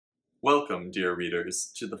Welcome, dear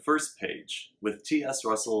readers, to The First Page with T.S.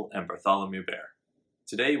 Russell and Bartholomew Bear.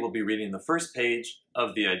 Today we'll be reading the first page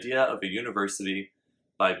of The Idea of a University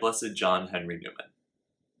by Blessed John Henry Newman.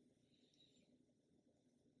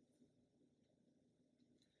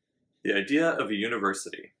 The Idea of a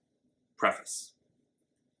University. Preface.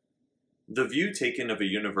 The view taken of a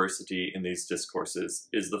university in these discourses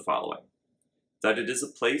is the following: that it is a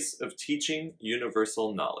place of teaching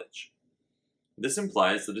universal knowledge. This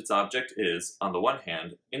implies that its object is, on the one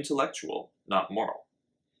hand, intellectual, not moral,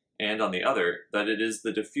 and on the other, that it is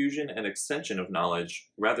the diffusion and extension of knowledge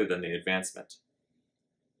rather than the advancement.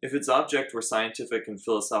 If its object were scientific and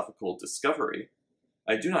philosophical discovery,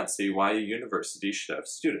 I do not see why a university should have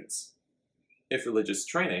students. If religious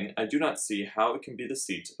training, I do not see how it can be the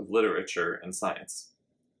seat of literature and science.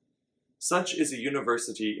 Such is a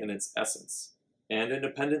university in its essence, and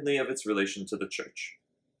independently of its relation to the Church.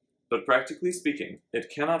 But practically speaking, it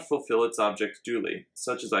cannot fulfill its object duly,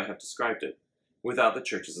 such as I have described it, without the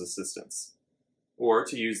Church's assistance. Or,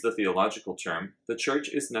 to use the theological term, the Church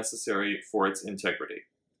is necessary for its integrity.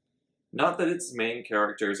 Not that its main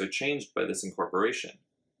characters are changed by this incorporation.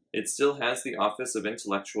 It still has the office of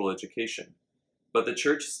intellectual education, but the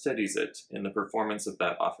Church steadies it in the performance of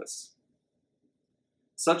that office.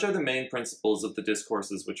 Such are the main principles of the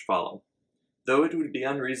discourses which follow, though it would be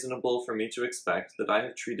unreasonable for me to expect that I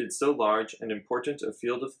have treated so large and important a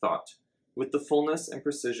field of thought with the fullness and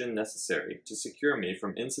precision necessary to secure me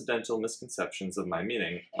from incidental misconceptions of my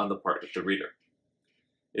meaning on the part of the reader.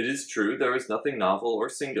 It is true there is nothing novel or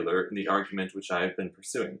singular in the argument which I have been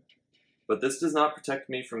pursuing, but this does not protect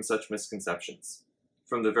me from such misconceptions,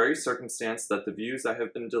 from the very circumstance that the views I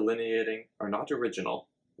have been delineating are not original,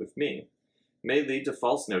 with me, may lead to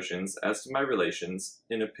false notions as to my relations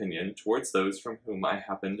in opinion towards those from whom I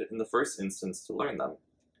happened in the first instance to learn them,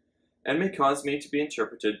 and may cause me to be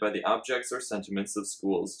interpreted by the objects or sentiments of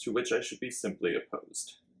schools to which I should be simply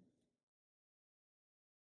opposed.